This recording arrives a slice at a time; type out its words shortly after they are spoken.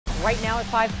Right now at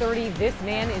 5:30, this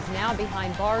man is now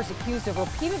behind bars accused of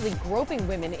repeatedly groping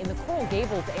women in the Coral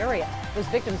Gables area. Those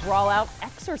victims were all out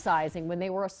exercising when they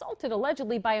were assaulted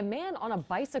allegedly by a man on a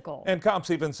bicycle. And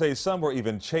cops even say some were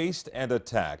even chased and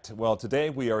attacked. Well, today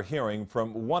we are hearing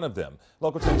from one of them.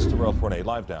 Local 10's Terrell Forney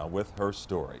live now with her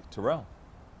story. Terrell.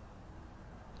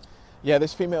 Yeah,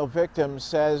 this female victim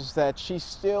says that she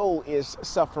still is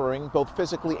suffering both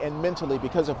physically and mentally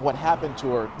because of what happened to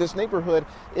her. This neighborhood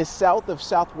is south of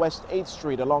Southwest 8th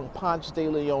Street along Ponce de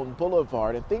Leon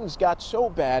Boulevard, and things got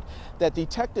so bad that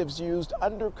detectives used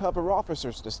undercover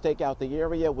officers to stake out the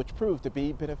area, which proved to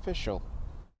be beneficial.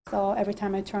 So every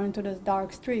time I turned to this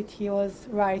dark street, he was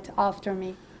right after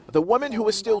me. The woman, who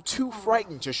is still too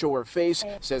frightened to show her face,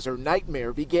 says her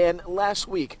nightmare began last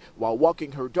week while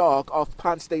walking her dog off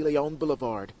Ponce de Leon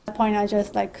Boulevard. At that point, I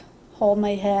just hold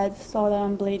my head, saw that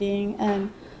I'm bleeding,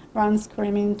 and run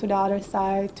screaming to the other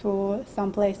side to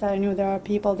some place that I knew there are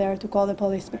people there to call the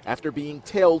police. After being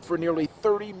tailed for nearly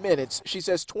 30 minutes, she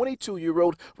says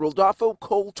 22-year-old Rodolfo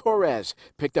Cole Torres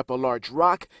picked up a large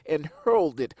rock and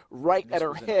hurled it right at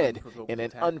her head in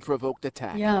an unprovoked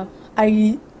attack. Yeah,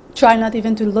 I try not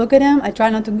even to look at him.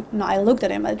 I looked at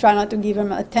him. I try not to give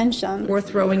him attention. Or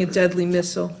throwing a deadly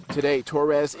missile. Today,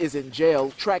 Torres is in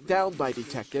jail, tracked down by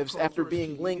detectives after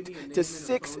being linked to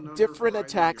 6 different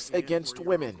attacks against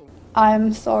women.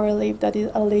 I'm so relieved that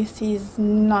at least he's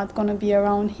not going to be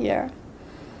around here.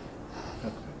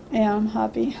 Yeah, I'm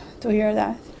happy to hear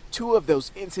that. 2 of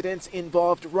those incidents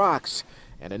involved rocks,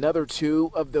 and another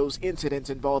 2 of those incidents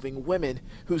involving women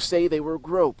who say they were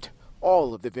groped.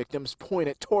 All of the victims point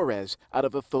at Torres out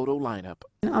of a photo lineup.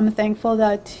 I'm thankful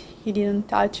that he didn't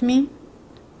touch me,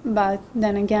 but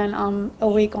then again, I'm a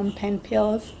week on pain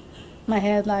pills. My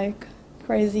head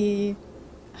crazy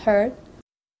hurt.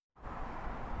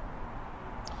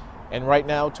 And right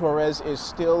now, Torres is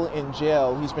still in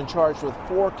jail. He's been charged with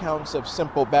 4 counts of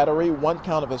simple battery, 1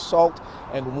 count of assault,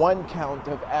 and 1 count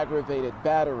of aggravated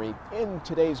battery. In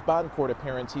today's bond court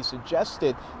appearance, he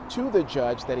suggested to the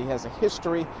judge that he has a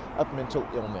history of mental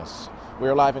illness.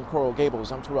 We're live in Coral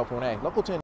Gables. I'm Terrell Forney, Local 10.